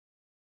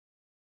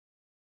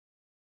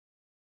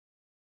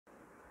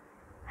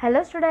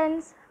Hello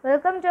students,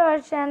 welcome to our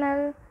channel.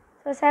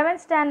 So 7th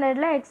standard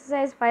la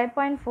exercise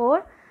 5.4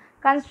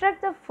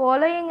 construct the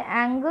following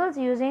angles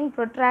using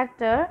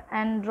protractor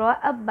and draw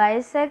a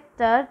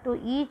bisector to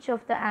each of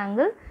the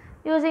angle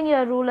using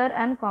your ruler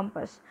and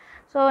compass.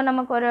 So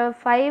நமக்கு ஒரு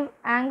 5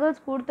 angles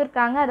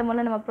கொடுத்திருக்காங்க. அது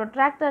முதல்ல நம்ம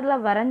protractorல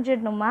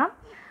வரைஞ்சிடணுமா,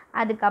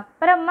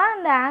 அதுக்கப்புறமா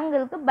அந்த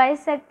ஆங்கிளுக்கு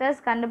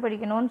bisectors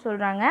கண்டுபிடிக்கணும்னு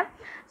சொல்கிறாங்க.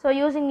 So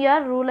using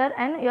your ruler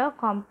and your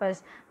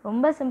compass.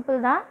 ரொம்ப சிம்பிள்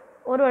தான்,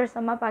 ஒரு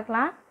வருஷமாக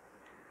பார்க்கலாம்.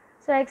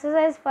 So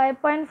exercise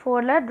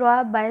 5.4ல draw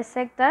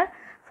bisector.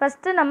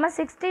 First நம்ம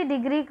 60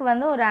 டிகிரிக்கு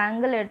வந்து ஒரு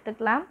ஆங்கிள்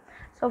எடுத்துக்கலாம்.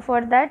 ஸோ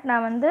ஃபார் தேட்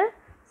நான் வந்து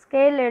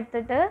ஸ்கேல்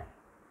எடுத்துகிட்டு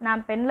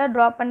நான் பெனில்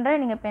ட்ரா பண்ணுறேன்,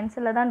 நீங்கள்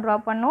பென்சிலில் தான் ட்ரா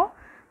பண்ணணும்.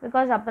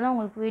 பிகாஸ் அப்போ தான்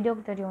உங்களுக்கு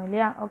வீடியோக்கு தெரியும்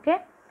இல்லையா. ஓகே,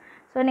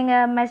 ஸோ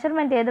நீங்கள்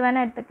மெஷர்மெண்ட் எது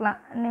வேணால்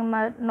எடுத்துக்கலாம்.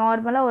 நம்ம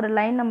நார்மலாக ஒரு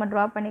லைன் நம்ம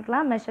ட்ரா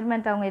பண்ணிக்கலாம்.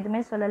 மெஷர்மெண்ட் அவங்க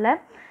எதுவுமே சொல்லலை,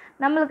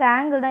 நம்மளுக்கு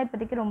ஆங்கிள் தான்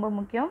இப்போதைக்கு ரொம்ப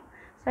முக்கியம்.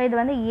 ஸோ இது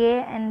வந்து ஏ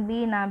அண்ட் பி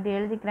நான் அப்படி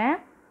எழுதிக்கிறேன்.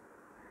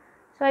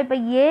 ஸோ இப்போ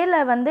ஏல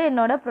வந்து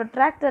என்னோடய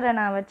ப்ரொட்ராக்டரை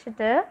நான்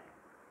வச்சுட்டு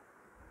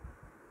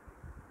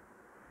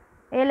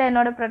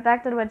என்னோடய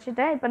ப்ரொட்ராக்டர்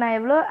வச்சுட்டேன். இப்போ நான்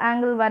எவ்வளோ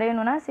ஆங்கிள்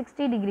வரையணுன்னா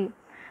 60 டிகிரி.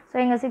 ஸோ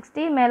இங்கே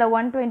 60 மேலே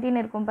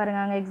 120ன்னு இருக்கும்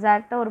பாருங்கள், அங்கே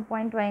எக்ஸாக்டாக ஒரு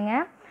பாயிண்ட் வைங்க.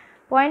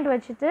 பாயிண்ட்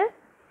வச்சுட்டு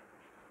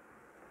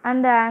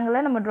அந்த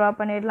ஆங்கிளை நம்ம ட்ரா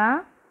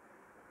பண்ணிடலாம்.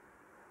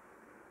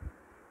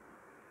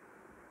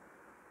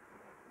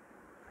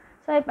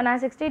 ஸோ இப்போ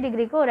நான் 60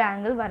 டிகிரிக்கு ஒரு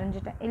ஆங்கிள்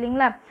வரைஞ்சிட்டேன்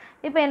இல்லைங்களா.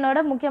 இப்போ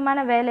என்னோடய முக்கியமான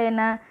வேலை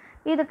என்ன,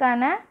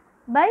 இதுக்கான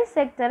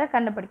பைசெக்டரை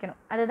கண்டுபிடிக்கணும்.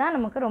 அதுதான்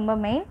நமக்கு ரொம்ப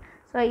மெயின்.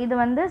 ஸோ இது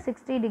வந்து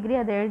 60 டிகிரி,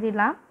 அதை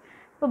எழுதிடலாம்.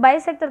 இப்போ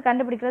பைசெக்டர்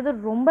கண்டுபிடிக்கிறது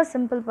ரொம்ப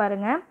சிம்பிள்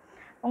பாருங்கள்.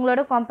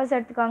 உங்களோட காம்பஸ்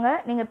எடுத்துக்கோங்க.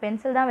 நீங்கள்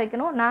பென்சில் தான்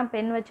வைக்கணும், நான்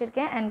பென்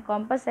வச்சுருக்கேன். அண்ட்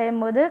காம்பஸ்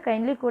செய்யும்போது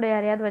கைண்ட்லி கூட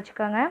யாரையாவது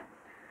வச்சுக்கோங்க.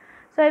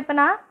 ஸோ இப்போ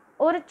நான்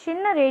ஒரு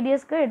சின்ன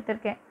ரேடியஸ்க்கு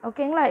எடுத்திருக்கேன்.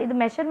 ஓகேங்களா, இது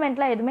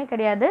மெஷர்மெண்ட்லாம் எதுவுமே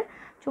கிடையாது.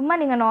 சும்மா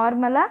நீங்கள்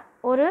நார்மலாக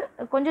ஒரு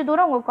கொஞ்சம்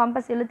தூரம் உங்கள்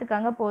காம்பஸ்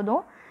இழுத்துக்காங்க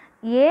போதும்.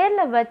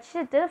 ஏல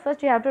வச்சுட்டு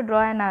first you have to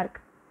draw an arc.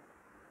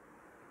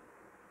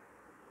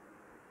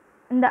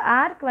 இந்த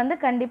ஆர்க் வந்து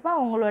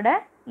கண்டிப்பாக உங்களோட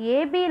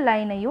ஏபி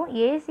லைனையும்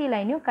ஏசி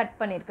லைனையும் கட்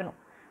பண்ணியிருக்கணும்.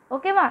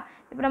 ஓகேவா,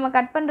 இப்போ நம்ம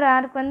கட் பண்ணுற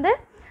ஆர்க் வந்து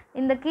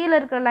இந்த கீழே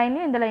இருக்கிற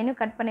லைனையும் இந்த லைனையும்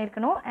கட்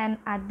பண்ணியிருக்கணும். அண்ட்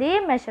அதே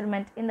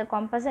மெஷர்மெண்ட், இந்த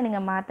காம்பஸை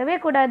நீங்கள் மாற்றவே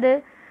கூடாது.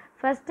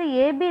 ஃபஸ்ட்டு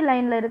ஏபி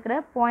லைனில் இருக்கிற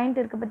பாயிண்ட்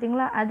இருக்குது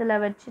பார்த்தீங்களா, அதில்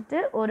வச்சுட்டு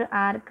ஒரு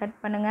ஆர்க் கட்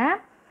பண்ணுங்கள்.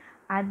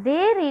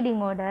 அதே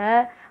ரீடிங்கோட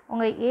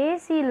உங்கள்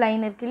ஏசி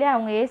லைன் இருக்கு இல்லையா,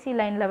 அவங்க ஏசி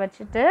லைனில்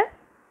வச்சுட்டு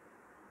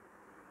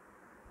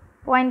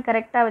பாயிண்ட்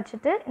கரெக்டாக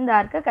வச்சுட்டு இந்த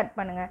ஆர்க்கை கட்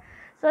பண்ணுங்கள்.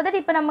 ஸோ தட்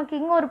இப்போ நமக்கு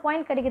இங்கே ஒரு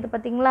பாயிண்ட் கிடைக்கிது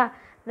பார்த்தீங்களா,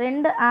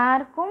 ரெண்டு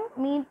ஆர்க்கும்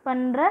மீட்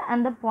பண்ணுற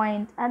அந்த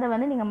பாயிண்ட், அதை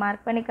வந்து நீங்கள்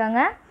மார்க் பண்ணிக்கோங்க.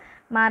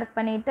 மார்க்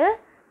பண்ணிவிட்டு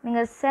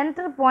நீங்கள்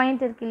சென்டர்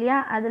பாயிண்ட் இருக்கு இல்லையா,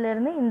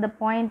 அதிலேருந்து இந்த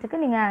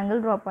பாயிண்ட்டுக்கு நீங்கள்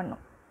ஆங்கிள் ட்ரா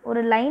பண்ணணும்.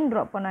 ஒரு லைன்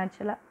ட்ரா பண்ணணும்.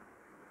 ஆக்சுவலாக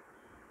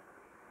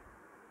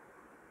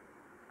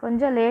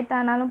கொஞ்சம் லேட்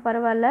ஆனாலும்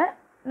பரவாயில்ல,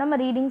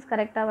 நம்ம ரீடிங்ஸ்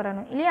கரெக்டாக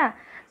வரணும் இல்லையா.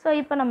 ஸோ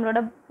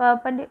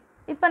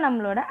இப்போ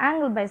நம்மளோட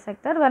ஆங்கிள்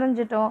பைசெக்டர்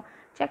வரைஞ்சிட்டோம்.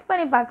 செக்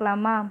பண்ணி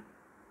பார்க்கலாமா.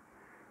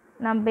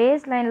 நான்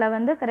பேஸ் லைனில்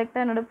வந்து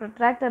கரெக்டாக என்னோடய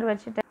ப்ரொட்ராக்டர்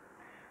வச்சுட்டேன்.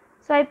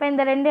 ஸோ இப்போ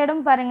இந்த ரெண்டு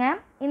இடம் பாருங்கள்,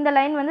 இந்த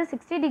லைன் வந்து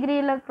 60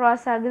 டிகிரியில்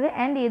க்ராஸ் ஆகுது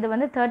அண்ட் இது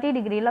வந்து 30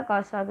 டிகிரியில்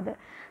க்ராஸ் ஆகுது.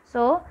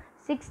 So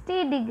 60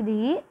 degree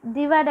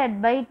divided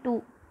by 2,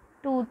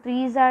 2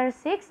 3s are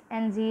 6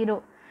 and 0.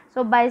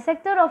 So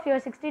bisector of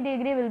your 60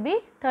 degree will be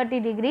 30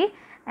 degree.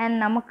 And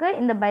நமக்கு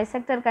இந்த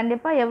பைசெக்டர்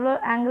கண்டிப்பாக எவ்வளோ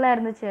ஆங்கிளாக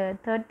இருந்துச்சு,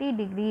 30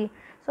 டிகிரி.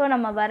 ஸோ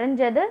நம்ம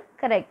வரைஞ்சது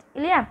கரெக்ட்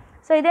இல்லையா.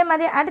 ஸோ இதே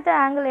மாதிரி அடுத்த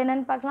ஆங்கிள்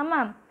என்னென்னு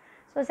பார்க்கலாமா.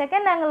 ஸோ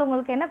செகண்ட் ஆங்கிள்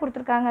உங்களுக்கு என்ன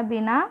கொடுத்துருக்காங்க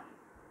அப்படின்னா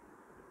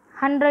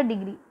 100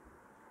 டிகிரி.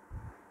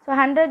 ஸோ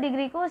 100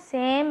 டிகிரிக்கும்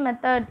சேம்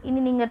மெத்தட்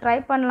இனி நீங்கள் ட்ரை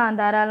பண்ணலாம்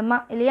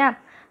தாராளமாக இல்லையா.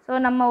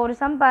 ஸோ நம்ம ஒரு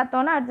சம்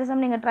பார்த்தோன்னா அடுத்த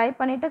சம் நீங்கள் ட்ரை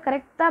பண்ணிவிட்டு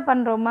கரெக்டாக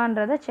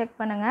பண்ணுறோமான்றதை செக்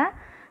பண்ணுங்கள்.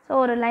 ஸோ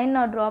ஒரு லைன்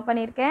நான் ட்ரா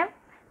பண்ணியிருக்கேன்.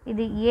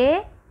 இது ஏ,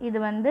 இது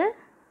வந்து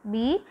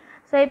பி.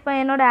 ஸோ இப்போ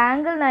என்னோடய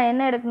ஆங்கிள் நான்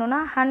என்ன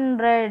எடுக்கணுன்னா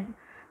 100.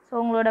 ஸோ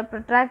உங்களோட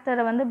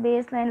ப்ரொட்ராக்டரை வந்து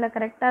பேஸ் லைனில்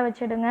கரெக்டாக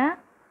வச்சுடுங்க.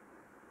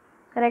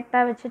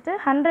 கரெக்டாக வச்சுட்டு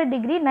 100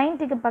 டிகிரி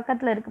 90க்கு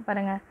பக்கத்தில் இருக்குது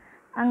பாருங்கள்,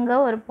 அங்கே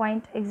ஒரு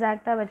பாயிண்ட்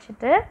எக்ஸாக்டாக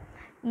வச்சுட்டு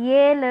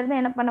ஏலேருந்து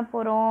என்ன பண்ண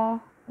போகிறோம்,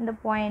 இந்த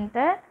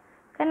பாயிண்ட்டை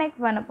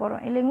கனெக்ட் பண்ண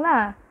போகிறோம் இல்லைங்களா.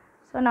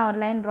 ஸோ நான் ஒரு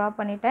லைன் ட்ரா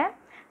பண்ணிட்டேன்.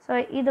 ஸோ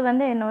இது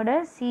வந்து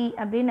என்னோடய சி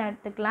அப்படின்னு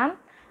எடுத்துக்கலாம்.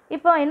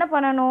 இப்போ என்ன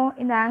பண்ணணும்,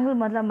 இந்த ஆங்கிள்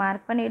முதல்ல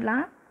மார்க்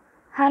பண்ணிடலாம்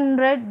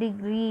 100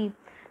 டிகிரி.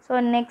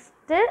 ஸோ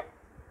நெக்ஸ்ட்டு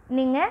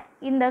நீங்கள்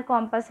இந்த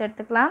காம்பஸ்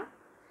எடுத்துக்கலாம்.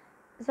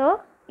 ஸோ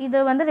இது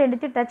வந்து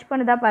ரெண்டுத்தையும் டச்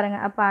பண்ணுதா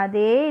பாருங்கள், அப்போ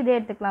அதே இதே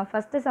எடுத்துக்கலாம்.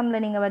 ஃபஸ்ட்டு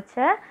சம்மில் நீங்கள் வச்ச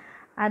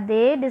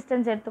அதே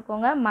டிஸ்டன்ஸ்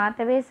எடுத்துக்கோங்க,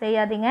 மாற்றவே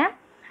செய்யாதீங்க.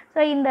 ஸோ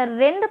இந்த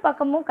ரெண்டு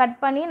பக்கமும் கட்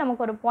பண்ணி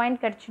நமக்கு ஒரு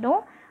பாயிண்ட்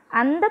கிடச்சிடும்.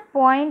 அந்த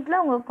பாயிண்டில்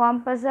உங்கள்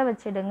காம்பஸை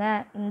வச்சுடுங்க.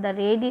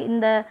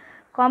 இந்த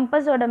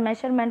காம்பஸோட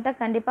மெஷர்மெண்ட்டை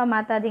கண்டிப்பாக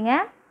மாற்றாதீங்க.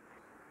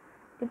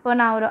 இப்போ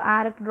நான் ஒரு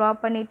ஆர்க் ட்ரா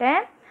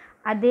பண்ணிட்டேன்.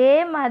 அதே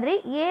மாதிரி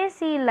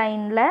ஏசி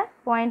லைனில்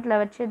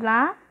பாயிண்டில்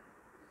வச்சிடலாம்.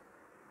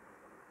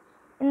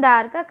 இந்த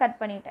ஆர்க்கை கட்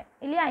பண்ணிட்டேன்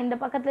இல்லையா, இந்த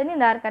பக்கத்துலேருந்து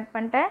இந்த ஆர்க் கட்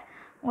பண்ணிட்டேன்.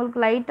 உங்களுக்கு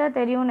லைட்டாக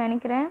தெரியும்னு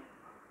நினைக்கிறேன்.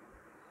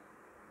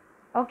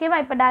 ஓகேவா,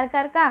 இப்போ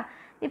டார்க்காக இருக்கா.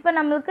 இப்போ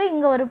நம்மளுக்கு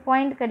இங்கே ஒரு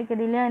பாயிண்ட்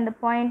கிடைக்கிது இல்லையா, இந்த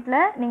பாயிண்டில்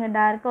நீங்கள்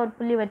டார்க்காக ஒரு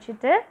புள்ளி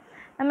வச்சுட்டு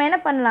நம்ம என்ன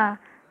பண்ணலாம்,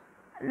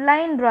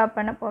 லைன் ட்ரா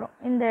பண்ண போகிறோம்.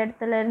 இந்த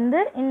இடத்துல இருந்து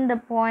இந்த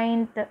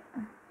பாயிண்ட்டு.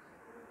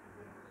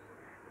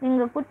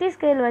 நீங்கள் குட்டி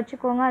ஸ்கேல்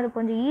வச்சுக்கோங்க, அது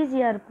கொஞ்சம்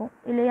ஈஸியாக இருக்கும்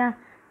இல்லையா?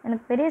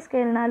 எனக்கு பெரிய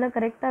ஸ்கேல்னால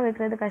கரெக்டாக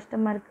வைக்கிறது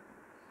கஷ்டமாக இருக்குது.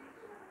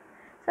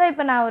 ஸோ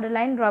இப்போ நான் ஒரு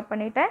லைன் ட்ரா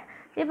பண்ணிவிட்டேன்.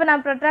 இப்போ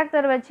நான்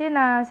ப்ரொட்ராக்டர் வச்சு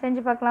நான்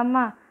செஞ்சு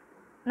பார்க்கலாமா?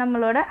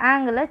 நம்மளோட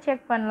ஆங்கிளை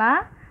செக்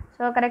பண்ணலாம்.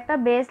 ஸோ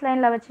கரெக்டாக பேஸ்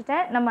லைனில்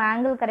வச்சுட்டேன். நம்ம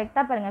ஆங்கிள்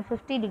கரெக்டாக பாருங்கள்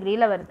 50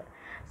 டிகிரியில் வருது.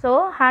 ஸோ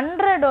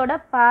 100ஓட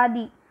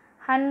பாதி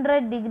 100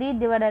 degree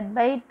divided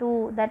by 2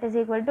 that is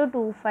equal to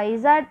 2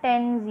 5s are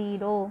 10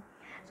 0.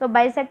 So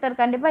bisector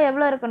கண்டிப்பாக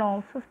எவ்வளோ இருக்கணும்?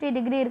 50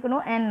 டிகிரி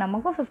இருக்கணும். அண்ட்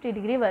நமக்கும் 50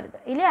 டிகிரி வருது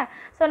இல்லையா?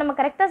 ஸோ நம்ம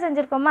கரெக்டாக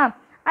செஞ்சுருக்கோமா?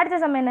 அடுத்த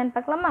சம் என்னென்னு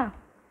பார்க்கலாமா?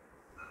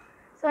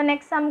 ஸோ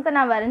நெக்ஸ்ட் சம்க்கு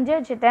நான் வரைஞ்சி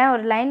வச்சுட்டேன்.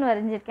 ஒரு லைன்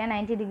வரைஞ்சிருக்கேன்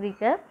 90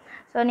 டிகிரிக்கு.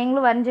 ஸோ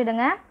நீங்களும்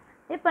வரைஞ்சிடுங்க.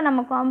 இப்போ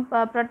நம்ம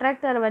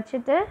ப்ரொட்ராக்டர்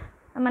வச்சுட்டு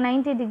நம்ம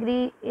 90 டிகிரி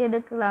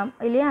எடுக்கலாம்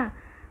இல்லையா?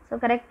 ஸோ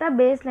கரெக்டாக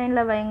பேஸ்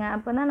லைனில் வைங்க.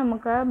 அப்போ தான்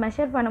நமக்கு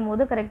மெஷர்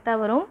பண்ணும்போது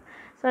கரெக்டாக வரும்.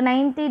 ஸோ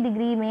 90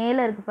 டிகிரி மேலே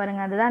இருக்குது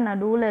பாருங்கள், அதுதான்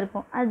நடுவில்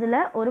இருக்கும். அதில்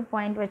ஒரு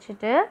பாயிண்ட்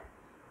வச்சுட்டு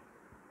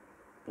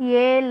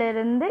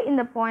ஏலேருந்து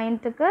இந்த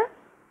பாயிண்ட்டுக்கு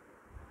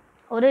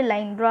ஒரு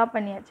லைன் ட்ரா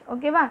பண்ணியாச்சு.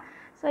 ஓகேவா?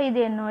 ஸோ இது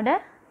என்னோட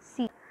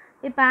சி.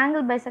 இப்போ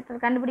ஆங்கிள்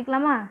பைசெக்டர்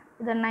கண்டுபிடிக்கலாமா?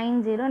 இதை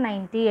 90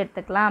 90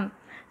 எடுத்துக்கலாம்.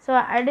 ஸோ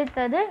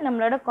அடுத்தது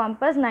நம்மளோட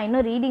காம்பஸ். நான்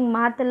இன்னும் ரீடிங்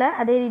மாற்றலை,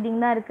 அதே ரீடிங்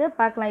தான் இருக்குது.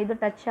 பார்க்கலாம் இது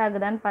டச்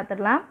ஆகுதான்னு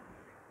பார்த்துடலாம்.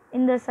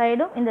 இந்த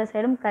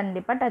சைடும்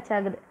கண்டிப்பாக டச்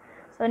ஆகுது.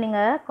 ஸோ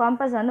நீங்கள்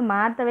காம்பஸ் வந்து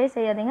மாற்றவே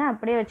செய்யாதீங்க,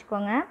 அப்படியே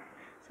வச்சுக்கோங்க.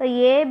 ஸோ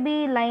ஏபி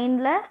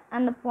லைனில்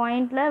அந்த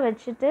பாயிண்டில்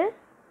வச்சுட்டு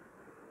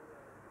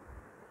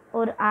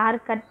ஒரு ஆர்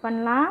கட்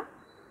பண்ணலாம்.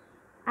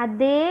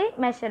 அதே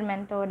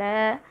மெஷர்மெண்ட்டோட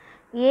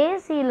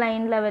ஏசி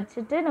லைனில்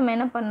வச்சுட்டு நம்ம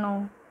என்ன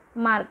பண்ணோம்?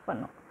 மார்க்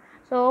பண்ணோம்.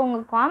 ஸோ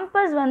உங்கள்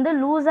காம்பஸ் வந்து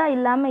லூஸாக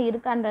இல்லாமல்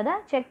இருக்கான்றதை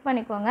செக்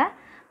பண்ணிக்கோங்க.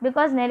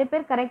 பிகாஸ் நிறைய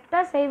பேர்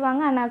கரெக்டாக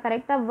செய்வாங்க, ஆனால்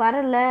கரெக்டாக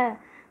வரலை,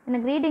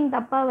 எனக்கு ரீடிங்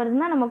தப்பாக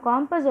வருதுன்னா நம்ம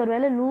காம்பஸ் ஒரு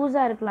வேளை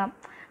லூஸாக இருக்கலாம்.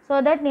 ஸோ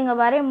தட் நீங்கள்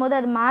வரையும் போது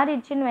அது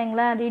மாறிடுச்சின்னு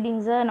வைங்களேன்,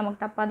 ரீடிங்ஸு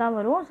நமக்கு தப்பாக தான்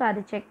வரும். ஸோ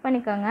அது செக்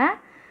பண்ணிக்கோங்க.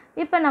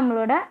 இப்போ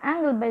நம்மளோட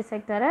ஆங்கிள்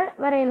பைசெக்டரை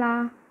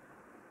வரையலாம்.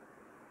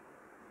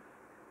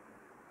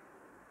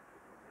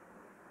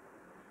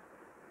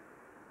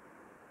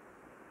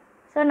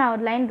 ஸோ நான்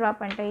ஒரு லைன் ட்ரா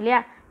பண்ணிட்டேன் இல்லையா?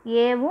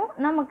 ஏவும்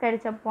நமக்கு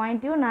கிடைச்ச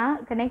பாயிண்ட்டையும் நான்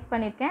கனெக்ட்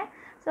பண்ணியிருக்கேன்.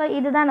 ஸோ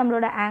இதுதான்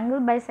நம்மளோட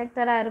ஆங்கிள்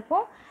பைசெக்டராக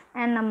இருக்கும்.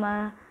 அண்ட் நம்ம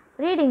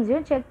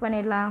ரீடிங்ஸையும் செக்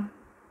பண்ணிடலாம்.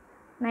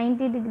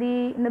 90 டிகிரி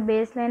இந்த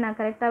பேஸ் லைன் நான்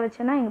கரெக்டாக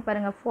வச்சேன்னா இங்கே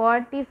பாருங்கள்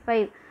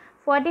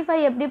 45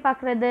 எப்படி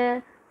பார்க்குறது?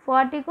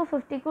 40க்கும்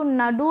 50க்கும்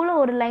நடுவில்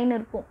ஒரு லைன்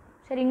இருக்கும்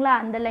சரிங்களா?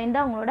 அந்த லைன்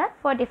தான் உங்களோட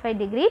 45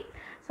 degree.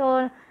 So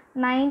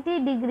 90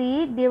 degree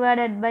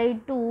divided by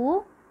 2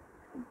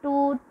 2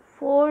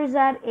 4s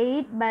are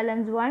 8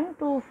 balance 1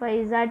 2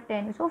 5s are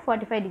 10. So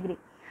 45 degree.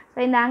 So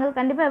இந்த ஆங்கிள்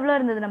கண்டிப்பாக எவ்வளோ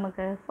இருந்தது?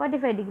 நமக்கு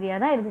 45 டிகிரியாக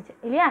தான் இருந்துச்சு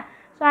இல்லையா?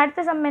 ஸோ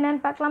அடுத்த சம்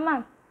என்னென்னு பார்க்கலாமா?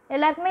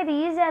 எல்லாருக்குமே இது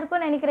ஈஸியாக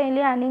இருக்கும்னு நினைக்கிறேன்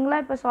இல்லையா?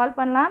 நீங்களாம் இப்போ சால்வ்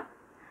பண்ணலாம்.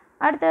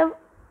 அடுத்து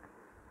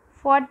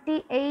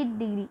 48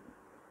 டிகிரி.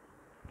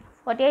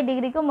 48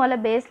 டிகிரிக்கு முதல்ல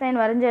பேஸ்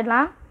லைன்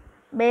வரைஞ்சிடலாம்.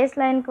 பேஸ்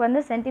லைனுக்கு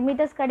வந்து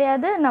சென்டிமீட்டர்ஸ்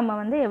கிடையாது, நம்ம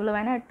வந்து எவ்வளோ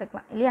வேணால்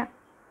எடுத்துக்கலாம் இல்லையா?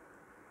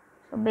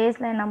 ஸோ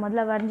பேஸ் லைன் நான்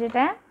முதல்ல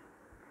வரைஞ்சிட்டேன்.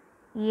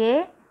 ஏ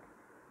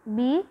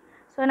பி.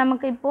 ஸோ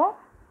நமக்கு இப்போது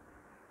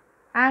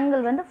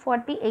ஆங்கிள் வந்து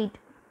 48.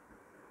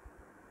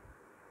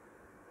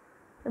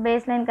 ஸோ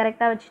பேஸ் லைன்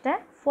கரெக்டாக வச்சுட்டேன்.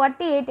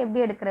 48 எப்படி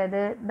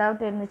எடுக்கிறது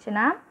டவுட்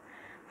இருந்துச்சுன்னா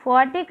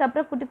 40க்கு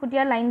அப்புறம் குட்டி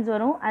குட்டியாக லைன்ஸ்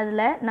வரும்.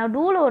 அதில்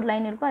நடுவில் ஒரு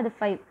லைன் இருக்கும், அது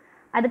 5.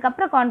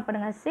 அதுக்கப்புறம் கவுண்ட்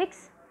பண்ணுங்கள் 6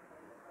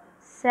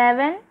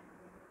 7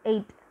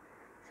 8.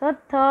 ஸோ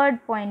தேர்ட்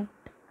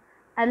பாயிண்ட்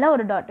அதில்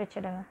ஒரு டாட்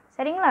வச்சுடுங்க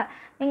சரிங்களா?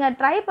 நீங்கள்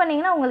ட்ரை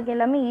பண்ணிங்கன்னா உங்களுக்கு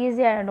எல்லாமே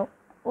ஈஸியாகிடும்.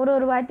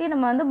 ஒரு வாட்டி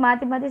நம்ம வந்து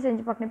மாற்றி மாற்றி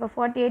செஞ்சு பார்க்கணும். இப்போ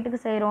 48க்கு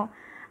செய்கிறோம்,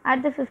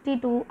 அடுத்து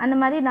 52, அந்த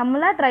மாதிரி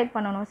நம்மளாக ட்ரை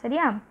பண்ணணும்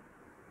சரியா?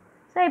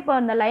 ஸோ இப்போ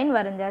அந்த லைன்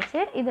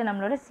வரைஞ்சாச்சு. இது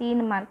நம்மளோட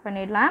சீனு மார்க்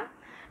பண்ணிடலாம்.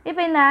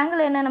 இப்போ இந்த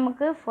ஆங்கிள் என்ன?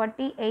 நமக்கு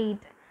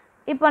 48.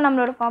 இப்போ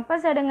நம்மளோட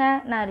காம்பஸ் எடுங்க.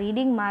 நான்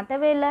ரீடிங்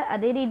மாற்றவே இல்லை,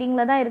 அதே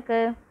ரீடிங்கில் தான்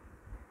இருக்குது.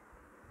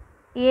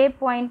 ஏ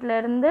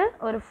பாயிண்ட்லேருந்து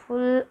ஒரு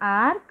ஃபுல்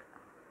ஆர்க்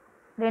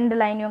 2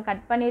 லைனையும்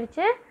கட்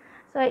பண்ணிருச்சு.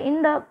 ஸோ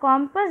இந்த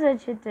காம்பஸ்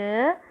வச்சுட்டு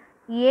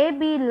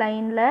ஏபி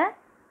லைனில்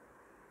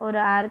ஒரு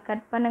ஆர்க்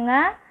கட்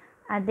பண்ணுங்கள்.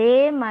 அதே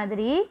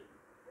மாதிரி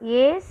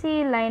ஏசி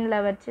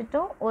லைனில்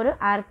வச்சுட்டும் ஒரு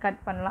ஆர்க்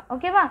கட் பண்ணலாம்.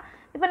 ஓகேவா?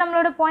 இப்போ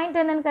நம்மளோட பாயிண்ட்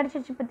என்னென்னு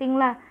கிடச்சிச்சு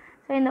பார்த்தீங்களா?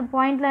 ஸோ இந்த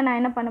பாயிண்டில் நான்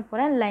என்ன பண்ண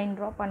போகிறேன்? லைன்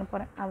ட்ரா பண்ண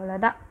போகிறேன்,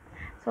 அவ்வளோதான்.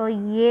 ஸோ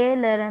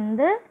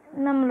ஏலேருந்து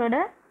நம்மளோட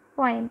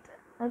பாயிண்ட்.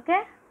 Okay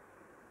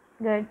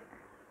good.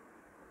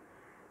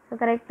 ஸோ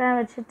கரெக்டாக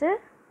வச்சுட்டு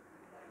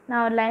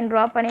நான் ஒரு லைன்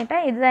ட்ரா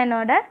பண்ணிட்டேன். இதுதான்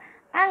என்னோட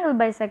ஆங்கிள்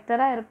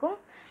பைசெக்டராக இருக்கும்.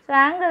 ஸோ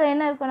ஆங்கிள்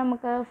என்ன இருக்கும்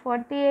நமக்கு?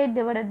 48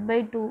 divided by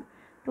 2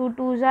 2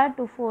 2s are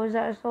 2 4s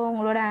are. So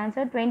உங்களோட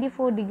ஆன்சர்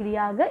 24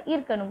 டிகிரியாக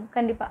இருக்கணும்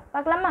கண்டிப்பாக.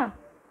 பார்க்கலாமா?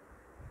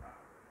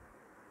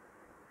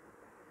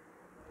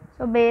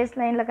 ஸோ பேஸ்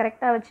லைனில்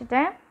கரெக்டாக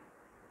வச்சுட்டேன்.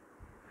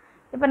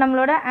 இப்போ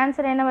நம்மளோட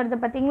ஆன்சர் என்ன வருது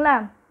பார்த்தீங்களா?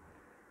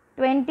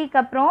 20க்கு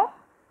அப்புறம்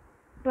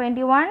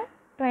 21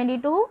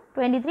 22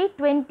 23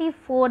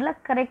 24ல்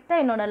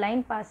கரெக்டாக என்னோடய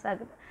லைன் பாஸ்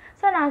ஆகுது.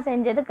 ஸோ நான்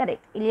செஞ்சது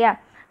கரெக்ட் இல்லையா?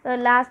 ஸோ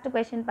லாஸ்ட்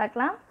கொஷின்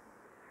பார்க்கலாம்.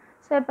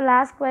 ஸோ இப்போ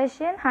லாஸ்ட்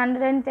கொஷின்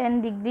 110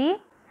 டிகிரி.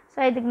 ஸோ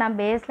இதுக்கு நான்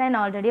பேஸ் லைன்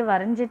ஆல்ரெடி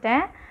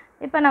வரைஞ்சிட்டேன்.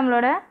 இப்போ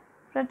நம்மளோட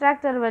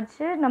ப்ரொட்ராக்டர்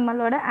வச்சு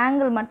நம்மளோட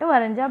ஆங்கிள் மட்டும்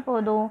வரைஞ்சா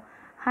போதும்.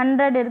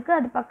 100 இருக்குது,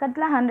 அது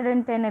பக்கத்தில்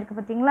 110 இருக்குது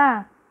பார்த்தீங்களா,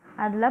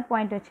 அதில்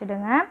பாயிண்ட்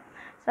வச்சுடுங்க.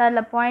 ஸோ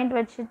அதில் பாயிண்ட்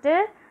வச்சுட்டு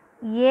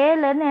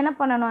ஏலேருந்து என்ன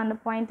பண்ணணும், அந்த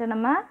பாயிண்ட்டை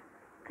நம்ம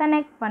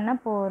கனெக்ட் பண்ண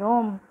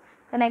போகிறோம்.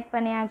 கனெக்ட்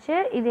பண்ணியாச்சு.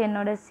 இது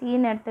என்னோடய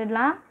சீன்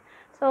எடுத்துடலாம்.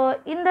 ஸோ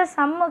இந்த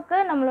சம்முக்கு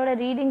நம்மளோட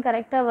ரீடிங்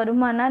கரெக்டாக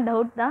வருமானா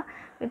டவுட் தான்.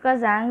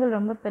 பிகாஸ் ஆங்கிள்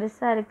ரொம்ப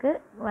பெருசாக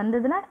இருக்குது.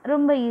 வந்ததுன்னா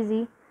ரொம்ப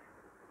ஈஸி.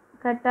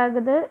 கட்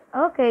ஆகுது.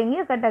 ஓகே,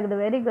 இங்கேயும் கட் ஆகுது.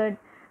 Very good.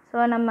 ஸோ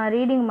நம்ம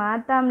ரீடிங்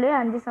மாற்றாமலே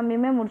 5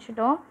 சம்மையுமே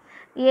முடிச்சிட்டோம்.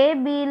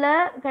 ஏபியில்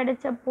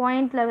கிடைச்ச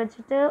பாயிண்டில்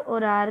வச்சுட்டு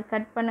ஒரு ஆர்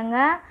கட்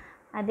பண்ணுங்கள்.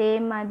 அதே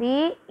மாதிரி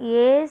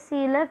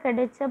ஏசியில்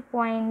கிடைச்ச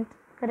பாயிண்ட்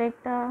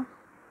கரெக்டாக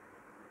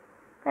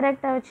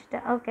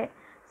வச்சுட்டேன். ஓகே.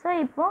 ஸோ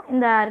இப்போது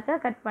இந்த ஆர்க்கை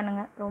கட்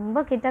பண்ணுங்கள். ரொம்ப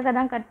கிட்டக்க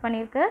தான் கட்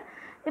பண்ணியிருக்கு.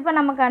 இப்போ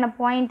நமக்கான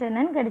பாயிண்ட்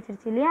என்னன்னு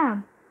கிடச்சிருச்சு இல்லையா.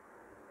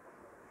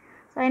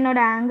 ஸோ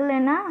என்னோடய ஆங்கிள்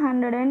என்ன,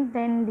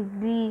 110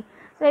 டிகிரி.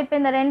 ஸோ இப்போ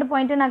இந்த 2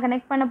 பாயிண்ட்டும் நான்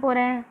கனெக்ட் பண்ண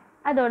போகிறேன்.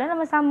 அதோட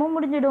நம்ம சம்மும்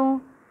முடிஞ்சிடும்.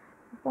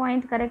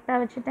 பாயிண்ட் கரெக்டாக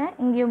வச்சுட்டேன்.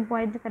 இங்கேயும்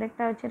பாயிண்ட்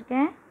கரெக்டாக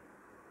வச்சுருக்கேன்.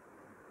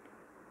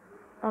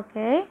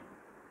 ஓகே.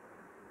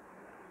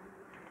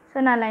 ஸோ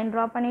நான் லைன்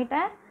ட்ரா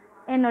பண்ணிவிட்டேன்.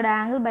 என்னோடய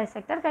ஆங்கிள்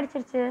பைசெக்டர்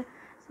கிடச்சிருச்சு.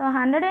 So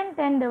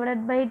 110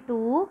 divided by 2,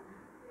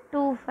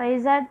 2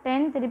 5s are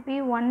 10, திருப்பி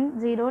 1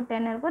 0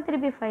 10 இருக்கும்,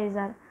 திருப்பி 5s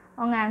are.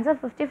 உங்கள் ஆன்சர்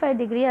 55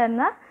 டிகிரியாக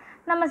இருந்தால்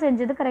நம்ம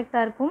செஞ்சது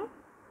கரெக்டாக இருக்கும்.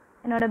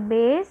 என்னோடய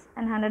பேஸ்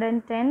அண்ட்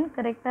 110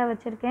 கரெக்டாக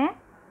வச்சுருக்கேன்.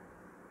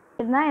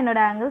 இதுதான்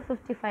என்னோடய ஆங்கிள்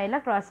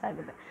 55ல் க்ராஸ்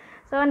ஆகுது.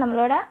 ஸோ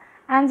நம்மளோட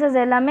ஆன்சர்ஸ்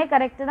எல்லாமே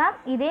கரெக்டு தான்.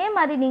 இதே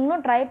மாதிரி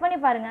நீங்களும் ட்ரை பண்ணி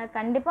பாருங்கள்.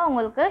 கண்டிப்பாக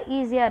உங்களுக்கு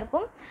ஈஸியாக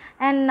இருக்கும்.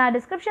 அண்ட் நான்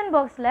டிஸ்கிரிப்ஷன்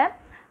பாக்ஸில்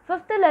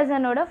 5th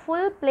லெசனோட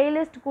ஃபுல்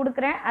பிளேலிஸ்ட்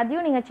கொடுக்குறேன்.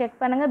 அதையும் நீங்கள் செக்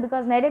பண்ணுங்கள்.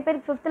 பிகாஸ் நிறைய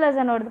பேருக்கு 5th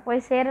லெசனோடது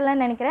போய்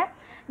சேரலைன்னு நினைக்கிறேன்.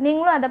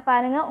 நீங்களும் அதை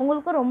பாருங்கள்.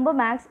 உங்களுக்கும் ரொம்ப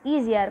மேக்ஸ்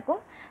ஈஸியாக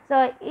இருக்கும். ஸோ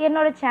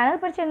என்னோடய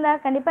சேனல் பிடிச்சிருந்தா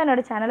கண்டிப்பாக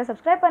என்னோடய சேனலை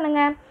சப்ஸ்கிரைப்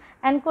பண்ணுங்கள்.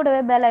 அண்ட்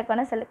கூடவே பெல்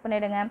ஐக்கானை செலக்ட்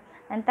பண்ணிவிடுங்க.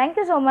 And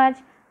thank you so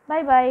much.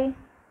 Bye bye.